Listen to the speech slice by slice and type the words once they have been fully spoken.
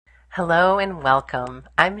Hello and welcome.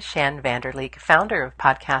 I'm Shann Vander, Leek, founder of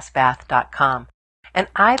podcastbath.com, and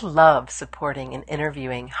I love supporting and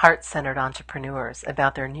interviewing heart-centered entrepreneurs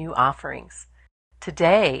about their new offerings.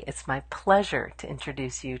 Today, it's my pleasure to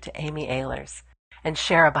introduce you to Amy Ahlers and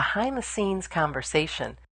share a behind-the-scenes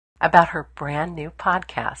conversation about her brand new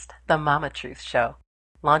podcast, The Mama Truth Show,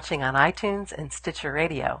 launching on iTunes and Stitcher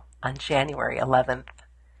Radio on January 11th.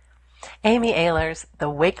 Amy Ahlers, the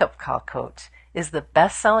wake-up call coach, is the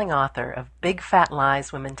best-selling author of Big Fat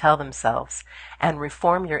Lies Women Tell Themselves and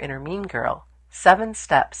Reform Your Inner Mean Girl, 7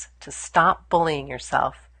 Steps to Stop Bullying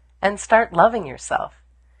Yourself and Start Loving Yourself.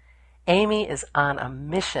 Amy is on a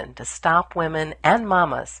mission to stop women and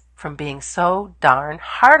mamas from being so darn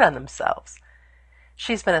hard on themselves.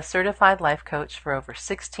 She's been a certified life coach for over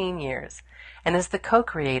 16 years and is the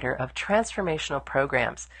co-creator of transformational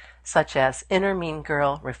programs such as Inner Mean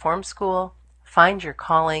Girl Reform School, Find Your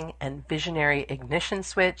Calling, and Visionary Ignition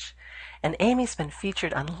Switch. And Amy's been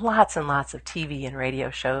featured on lots and lots of TV and radio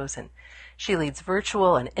shows, and she leads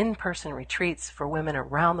virtual and in-person retreats for women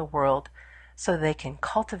around the world so they can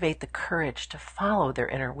cultivate the courage to follow their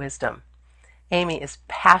inner wisdom. Amy is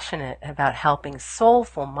passionate about helping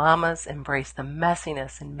soulful mamas embrace the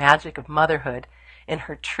messiness and magic of motherhood in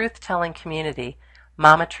her truth-telling community,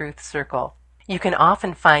 Mama Truth Circle. You can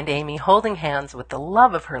often find Amy holding hands with the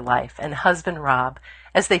love of her life and husband Rob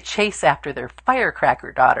as they chase after their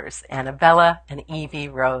firecracker daughters, Annabella and Evie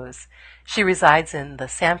Rose. She resides in the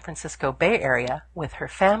San Francisco Bay Area with her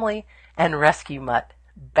family and rescue mutt,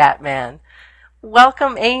 Batman.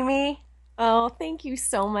 Welcome, Amy. Oh, thank you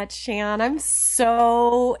so much, Shann. I'm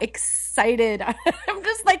so excited. I'm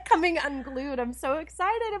just like coming unglued. I'm so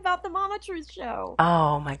excited about the Mama Truth Show.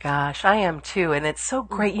 Oh my gosh, I am too. And it's so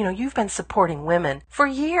great. You know, you've been supporting women for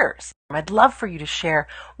years. I'd love for you to share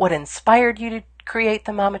what inspired you to create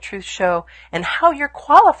the Mama Truth Show and how you're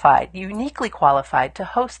qualified, uniquely qualified to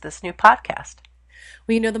host this new podcast.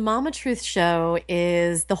 Well, the Mama Truth Show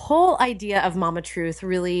is the whole idea of Mama Truth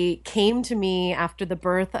really came to me after the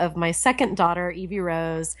birth of my second daughter, Evie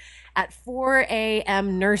Rose, at 4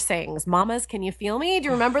 a.m. nursings. Mamas, can you feel me? Do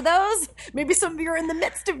you remember those? Maybe some of you are in the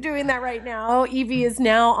midst of doing that right now. Evie is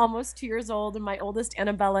now almost 2 years old, and my oldest,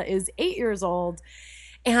 Annabella, is 8 years old.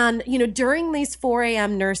 And, during these 4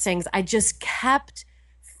 a.m. nursings, I just kept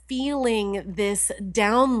feeling this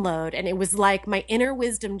download, and it was like my inner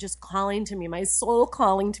wisdom just calling to me, my soul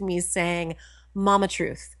calling to me saying, Mama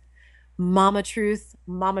Truth, Mama Truth,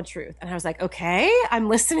 Mama Truth. And I was like, okay, I'm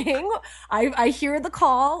listening. I hear the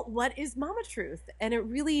call. What is Mama Truth? And it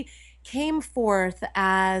really came forth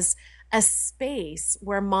as a space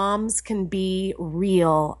where moms can be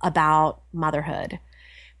real about motherhood.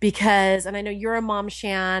 Because, and I know you're a mom,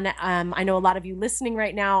 Shann. I know a lot of you listening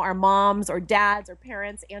right now are moms or dads or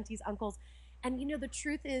parents, aunties, uncles. And, the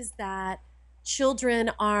truth is that children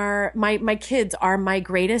are, my kids are my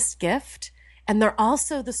greatest gift. And they're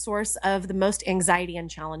also the source of the most anxiety and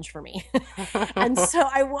challenge for me. And so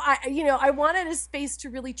I wanted a space to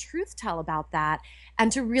really truth tell about that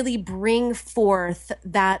and to really bring forth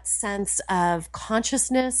that sense of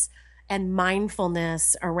consciousness and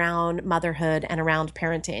mindfulness around motherhood and around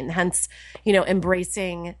parenting. Hence,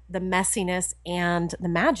 embracing the messiness and the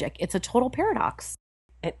magic. It's a total paradox.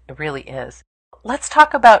 It really is. Let's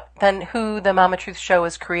talk about then who the Mama Truth Show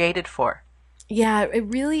is created for. Yeah, it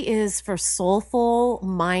really is for soulful,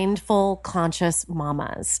 mindful, conscious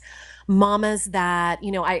mamas. Mamas that,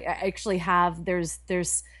 I actually have,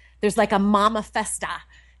 there's like a mama festa,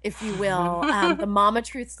 if you will, the Mama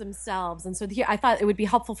Truths themselves. And so here, I thought it would be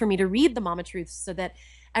helpful for me to read the Mama Truths so that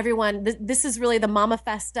everyone, this is really the Mama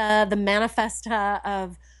Festa, the manifesta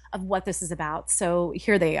of what this is about. So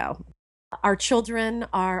here they go. Our children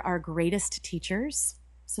are our greatest teachers.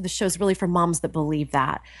 So the show's really for moms that believe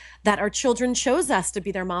that our children chose us to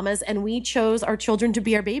be their mamas and we chose our children to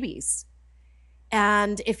be our babies.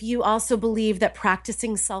 And if you also believe that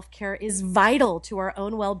practicing self-care is vital to our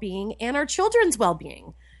own well-being and our children's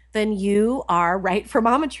well-being, then you are right for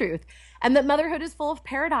Mama Truth. And that motherhood is full of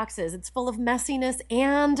paradoxes. It's full of messiness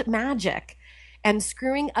and magic. And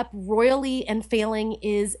screwing up royally and failing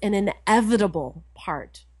is an inevitable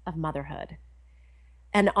part of motherhood.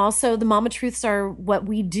 And also the Mama Truths are what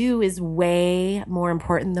we do is way more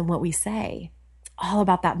important than what we say. It's all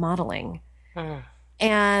about that modeling.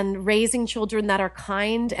 And raising children that are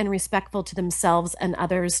kind and respectful to themselves and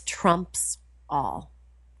others trumps all,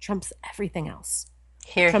 trumps everything else.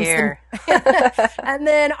 Here. And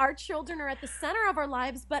then our children are at the center of our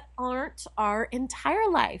lives, but aren't our entire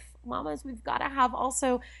life. Mamas, we've got to have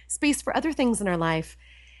also space for other things in our life.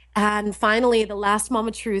 And finally, the last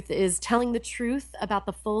Mama Truth is telling the truth about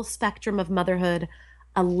the full spectrum of motherhood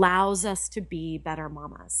allows us to be better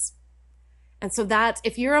mamas. And so that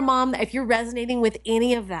if you're a mom, if you're resonating with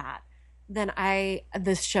any of that, then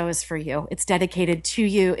this show is for you. It's dedicated to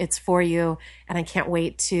you. It's for you. And I can't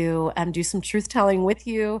wait to do some truth telling with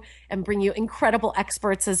you and bring you incredible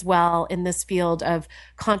experts as well in this field of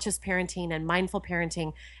conscious parenting and mindful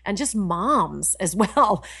parenting and just moms as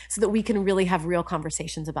well, so that we can really have real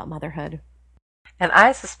conversations about motherhood. And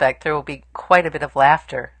I suspect there will be quite a bit of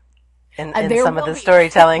laughter in There some of will the be.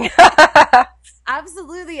 storytelling.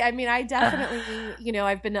 Absolutely. I mean, I definitely,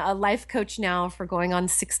 I've been a life coach now for going on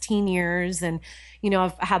 16 years. And,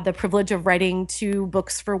 I've had the privilege of writing 2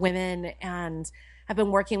 books for women. And I've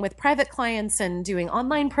been working with private clients and doing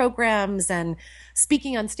online programs and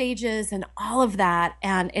speaking on stages and all of that.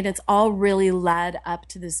 And it's all really led up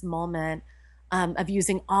to this moment of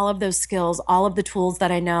using all of those skills, all of the tools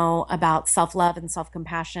that I know about self love and self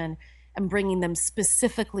compassion, and bringing them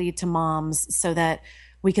specifically to moms so that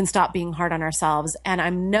we can stop being hard on ourselves. And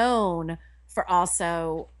I'm known for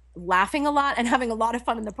also laughing a lot and having a lot of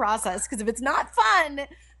fun in the process. Because if it's not fun,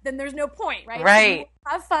 then there's no point, right? So we Right.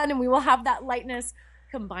 will have fun and we will have that lightness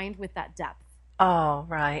combined with that depth. Oh,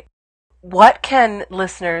 right. What can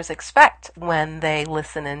listeners expect when they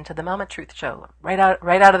listen into the Mama Truth Show? Right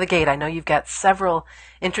out of the gate. I know you've got several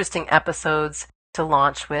interesting episodes to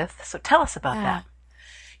launch with. So tell us about Yeah. that.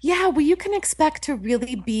 Yeah, well, you can expect to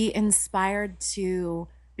really be inspired to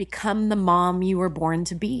become the mom you were born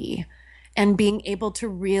to be, and being able to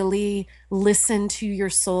really listen to your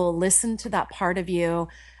soul, listen to that part of you,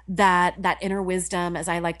 that inner wisdom, as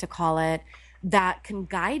I like to call it, that can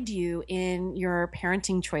guide you in your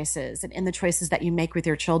parenting choices and in the choices that you make with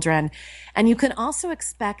your children. And you can also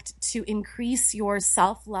expect to increase your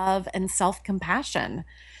self-love and self-compassion,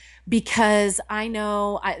 because I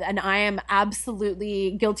know, and I am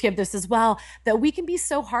absolutely guilty of this as well, that we can be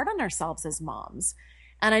so hard on ourselves as moms.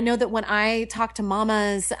 And I know that when I talk to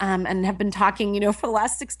mamas, and have been talking, for the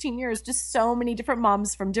last 16 years, just so many different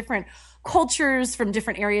moms from different cultures, from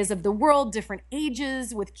different areas of the world, different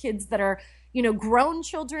ages, with kids that are, grown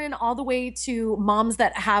children, all the way to moms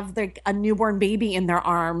that have a newborn baby in their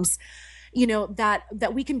arms,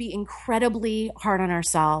 that we can be incredibly hard on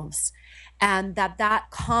ourselves. And that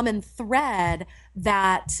common thread,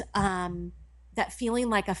 that feeling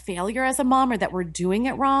like a failure as a mom, or that we're doing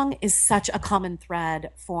it wrong, is such a common thread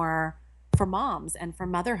for moms and for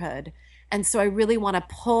motherhood. And so I really want to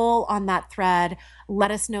pull on that thread, let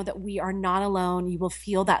us know that we are not alone. You will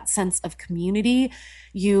feel that sense of community.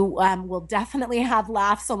 You will definitely have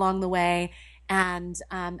laughs along the way. And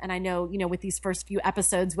I know, with these first few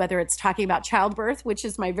episodes, whether it's talking about childbirth, which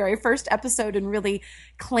is my very first episode, and really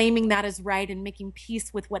claiming that as right and making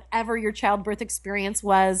peace with whatever your childbirth experience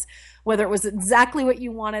was, whether it was exactly what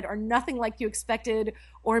you wanted or nothing like you expected,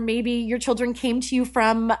 or maybe your children came to you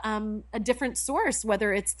from a different source,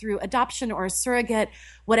 whether it's through adoption or a surrogate,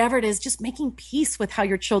 whatever it is, just making peace with how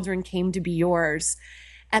your children came to be yours.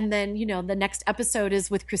 And then, the next episode is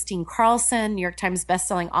with Christine Carlson, New York Times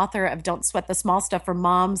bestselling author of Don't Sweat the Small Stuff for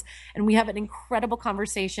Moms. And we have an incredible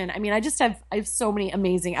conversation. I mean, I have so many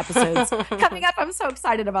amazing episodes coming up. I'm so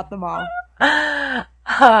excited about them all.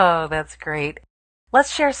 Oh, that's great.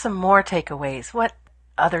 Let's share some more takeaways. What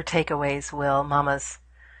other takeaways will mamas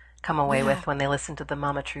come away with when they listen to the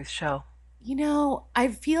Mama Truth Show? I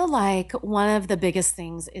feel like one of the biggest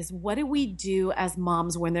things is, what do we do as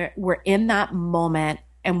moms when we're in that moment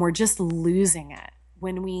and we're just losing it?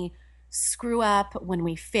 When we screw up, when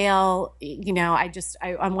we fail,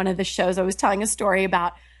 on one of the shows, I was telling a story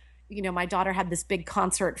about, my daughter had this big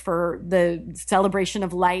concert for the Celebration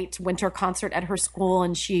of Light winter concert at her school,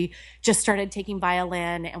 and she just started taking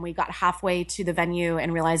violin, and we got halfway to the venue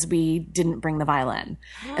and realized we didn't bring the violin.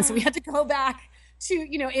 And so we had to go back to,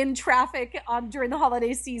 in traffic during the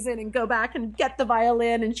holiday season, and go back and get the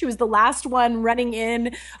violin. And she was the last one running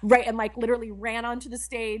in, right, and literally ran onto the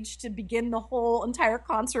stage to begin the whole entire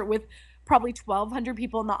concert with probably 1,200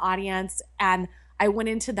 people in the audience. And I went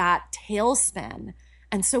into that tailspin.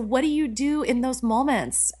 And so what do you do in those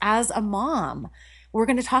moments as a mom? We're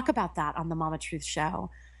going to talk about that on the Mama Truth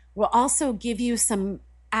Show. We'll also give you some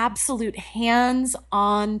absolute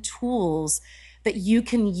hands-on tools that you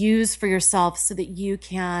can use for yourself, so that you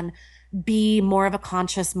can be more of a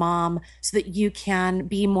conscious mom, so that you can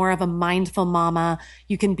be more of a mindful mama.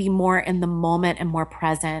 You can be more in the moment and more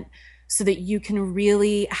present, so that you can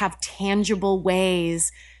really have tangible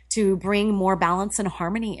ways to bring more balance and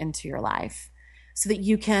harmony into your life, so that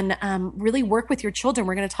you can really work with your children.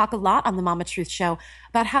 We're going to talk a lot on the Mama Truth Show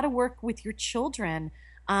about how to work with your children,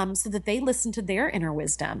 so that they listen to their inner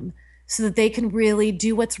wisdom, so that they can really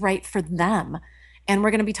do what's right for them. And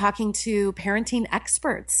we're going to be talking to parenting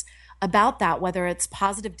experts about that, whether it's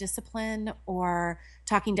positive discipline or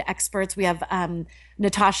talking to experts. We have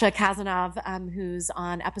Natasha Kazanov, who's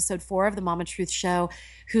on episode 4 of the Mama Truth Show,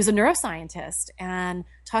 who's a neuroscientist and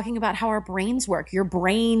talking about how our brains work, your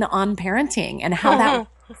brain on parenting and how that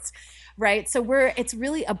works. Right. So it's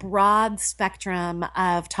really a broad spectrum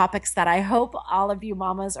of topics that I hope all of you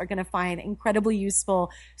mamas are going to find incredibly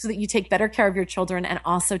useful so that you take better care of your children and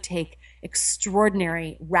also take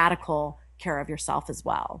extraordinary, radical care of yourself as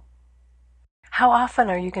well. How often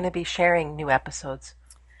are you going to be sharing new episodes?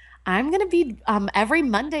 I'm going to be every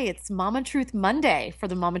Monday. It's Mama Truth Monday for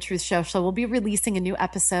the Mama Truth Show. So we'll be releasing a new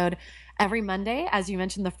episode every Monday. As you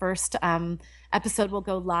mentioned, the first episode will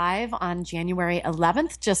go live on January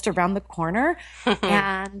 11th, just around the corner.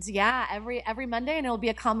 And yeah, every Monday, and it'll be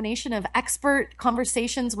a combination of expert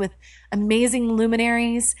conversations with amazing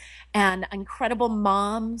luminaries and incredible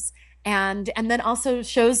moms. And then also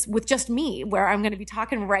shows with just me, where I'm going to be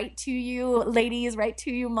talking right to you ladies, right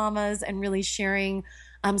to you mamas, and really sharing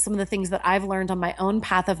some of the things that I've learned on my own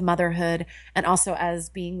path of motherhood, and also as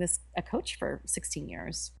being a coach for 16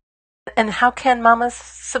 years. And how can mamas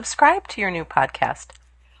subscribe to your new podcast?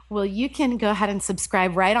 Well, you can go ahead and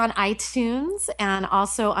subscribe right on iTunes and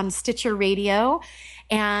also on Stitcher Radio.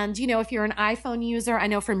 And, if you're an iPhone user, I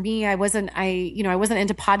know for me, I wasn't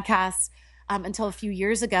into podcasts until a few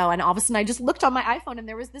years ago. And all of a sudden I just looked on my iPhone and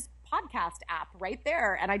there was this podcast app right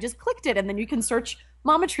there. And I just clicked it. And then you can search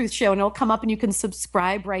Mama Truth Show and it'll come up and you can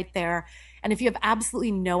subscribe right there. And if you have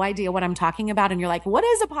absolutely no idea what I'm talking about and you're like, what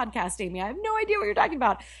is a podcast, Amy? I have no idea what you're talking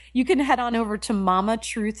about. You can head on over to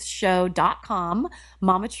mamatruthshow.com,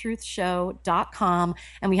 mamatruthshow.com.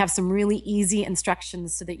 And we have some really easy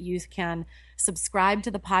instructions so that you can subscribe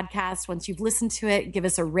to the podcast. Once you've listened to it, give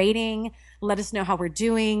us a rating, let us know how we're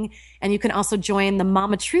doing. And you can also join the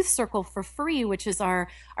Mama Truth Circle for free, which is our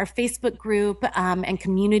Facebook group and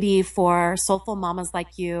community for soulful mamas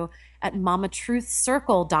like you at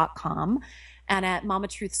mamatruthcircle.com. And at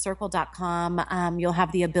mamatruthcircle.com, you'll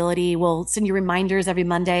have the ability, we'll send you reminders every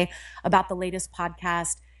Monday about the latest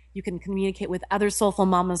podcast. You can communicate with other soulful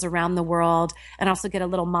mamas around the world and also get a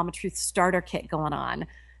little Mama Truth starter kit going on.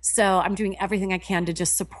 So I'm doing everything I can to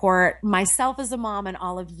just support myself as a mom and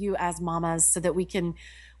all of you as mamas so that we can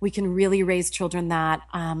really raise children that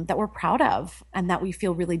we're proud of and that we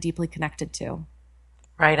feel really deeply connected to.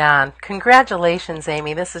 Right on. Congratulations,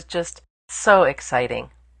 Amy. This is just so exciting.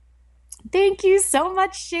 Thank you so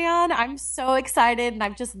much, Shann. I'm so excited and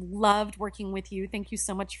I've just loved working with you. Thank you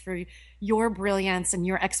so much for your brilliance and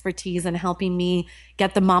your expertise in helping me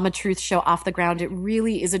get the Mama Truth Show off the ground. It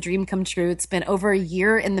really is a dream come true. It's been over a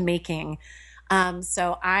year in the making.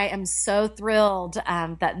 So I am so thrilled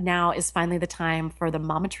that now is finally the time for the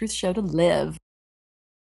Mama Truth Show to live.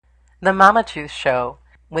 The Mama Truth Show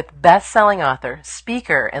with best-selling author,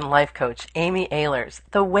 speaker, and life coach Amy Ahlers,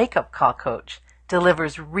 the wake-up call coach,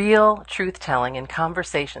 delivers real truth-telling and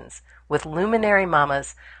conversations with luminary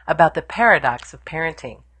mamas about the paradox of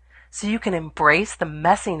parenting, so you can embrace the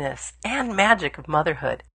messiness and magic of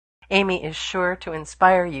motherhood. Amy is sure to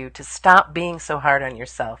inspire you to stop being so hard on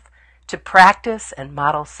yourself, to practice and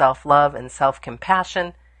model self-love and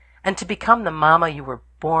self-compassion, and to become the mama you were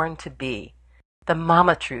born to be. The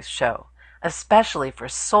Mama Truth Show, especially for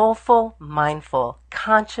soulful, mindful,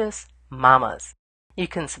 conscious mamas. You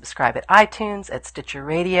can subscribe at iTunes, at Stitcher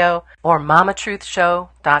Radio, or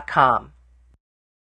mamatruthshow.com.